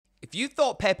If you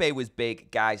thought Pepe was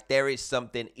big, guys, there is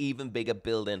something even bigger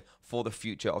building for the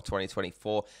future of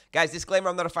 2024. Guys, disclaimer,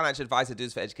 I'm not a financial advisor, I do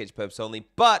this for education purposes only,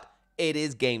 but it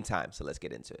is game time, so let's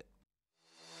get into it.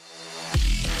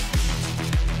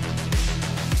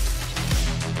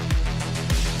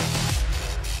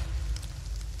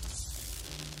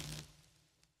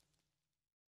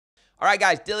 All right,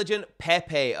 guys, Diligent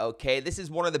Pepe, okay? This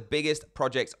is one of the biggest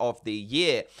projects of the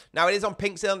year. Now, it is on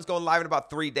pink sale and it's going live in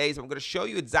about 3 days. I'm going to show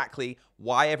you exactly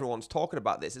why everyone's talking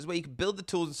about this. This is where you can build the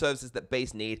tools and services that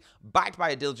Base need, backed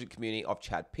by a diligent community of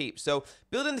Chad peeps. So,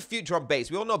 building the future on Base.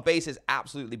 We all know Base is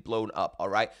absolutely blown up, all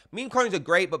right? Meme coins are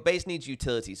great, but Base needs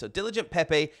utility. So, Diligent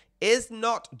Pepe is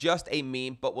not just a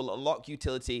meme, but will unlock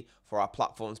utility for our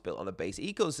platforms built on the Base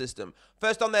ecosystem.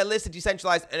 First on their list, a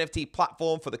decentralized NFT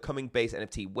platform for the coming Base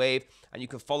NFT wave, and you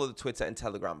can follow the Twitter and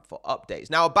Telegram for updates.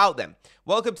 Now about them,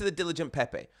 welcome to the Diligent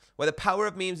Pepe, where the power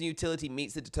of memes and utility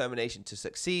meets the determination to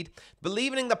succeed.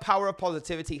 Believing in the power of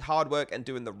positivity, hard work, and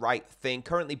doing the right thing.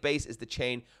 Currently, Base is the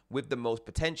chain with the most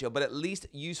potential, but at least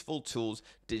useful tools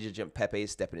Diligent Pepe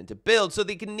is stepping in to build. So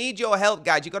they can need your help,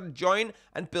 guys. You got to join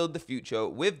and build the future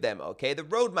with them, okay? The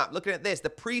roadmap, looking at this, the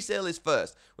pre-sale is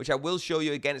first, which I will show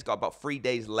you again. It's got about 3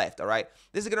 days left, all right?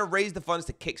 This is going to raise the funds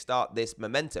to kickstart this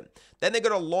momentum. Then they're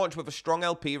going to launch with a strong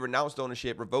LP, renounced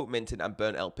ownership, revoke minting, and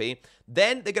burn LP.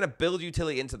 Then they're going to build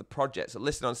utility into the project. So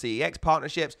listed on CEX,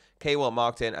 partnerships, KOL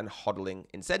marketing, and hodling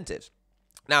incentives.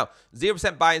 Now,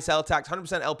 0% buy and sell tax,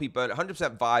 100% LP burn,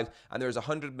 100% vibes, and there is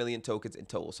 100 million tokens in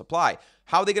total supply.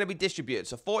 How are they going to be distributed?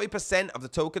 So 40% of the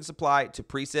token supply to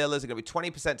pre-salers are going to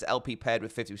be 20% to LP paired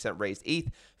with 50% raised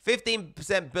ETH,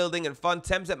 15% building and fund,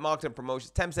 10% marketing and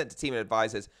promotions, 10% to team and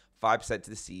advisors, 5% to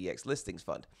the CEX listings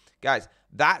fund. Guys,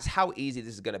 that's how easy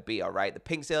this is going to be, all right? The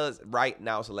pink sale is right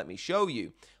now, so let me show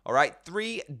you. All right,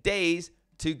 3 days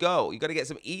to go. You got to get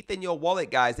some ETH in your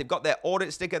wallet, guys. They've got their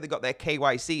audit sticker, they've got their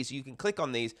KYC, so you can click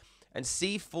on these and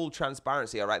see full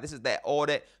transparency, all right? This is their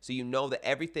audit, so you know that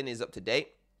everything is up to date.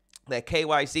 Their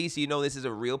KYC, so you know this is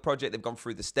a real project. They've gone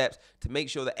through the steps to make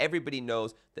sure that everybody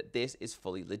knows that this is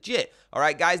fully legit. All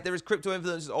right, guys, there is crypto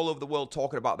influencers all over the world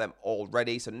talking about them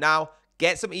already. So now,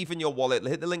 get some ETH in your wallet.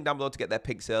 Hit the link down below to get their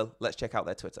pink sale. Let's check out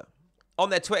their Twitter. On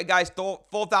their Twitter, guys,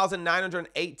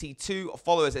 4,982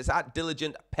 followers. It's at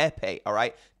Diligent Pepe, all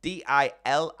right?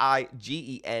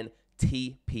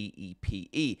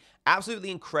 DILIGENTPEPE. Absolutely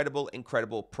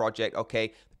incredible project,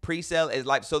 okay? Pre-sale is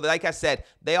live. So like I said,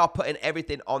 they are putting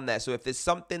everything on there. So if there's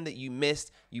something that you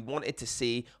missed, you wanted to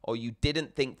see, or you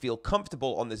didn't feel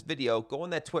comfortable on this video, go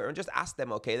on their Twitter and just ask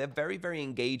them, okay? They're very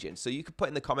engaging. So you could put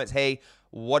in the comments, hey,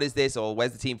 what is this? Or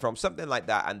where's the team from? Something like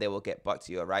that, and they will get back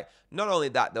to you, all right? Not only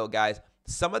that, though, guys,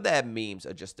 some of their memes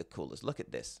are just the coolest. Look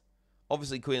at this.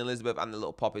 Obviously, Queen Elizabeth and the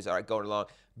little poppies, all right, going along.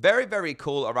 Very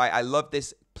cool, all right? I love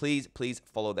this. Please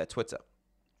follow their Twitter.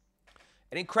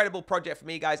 An incredible project for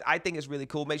me, guys. I think it's really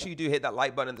cool. Make sure you do hit that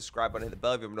like button and the subscribe button, hit the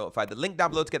bell if you're notified. The link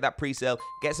down below to get that pre-sale.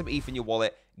 Get some ETH in your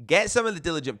wallet. Get some of the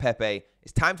Diligent Pepe.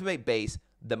 It's time to make Base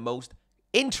the most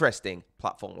interesting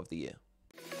platform of the year.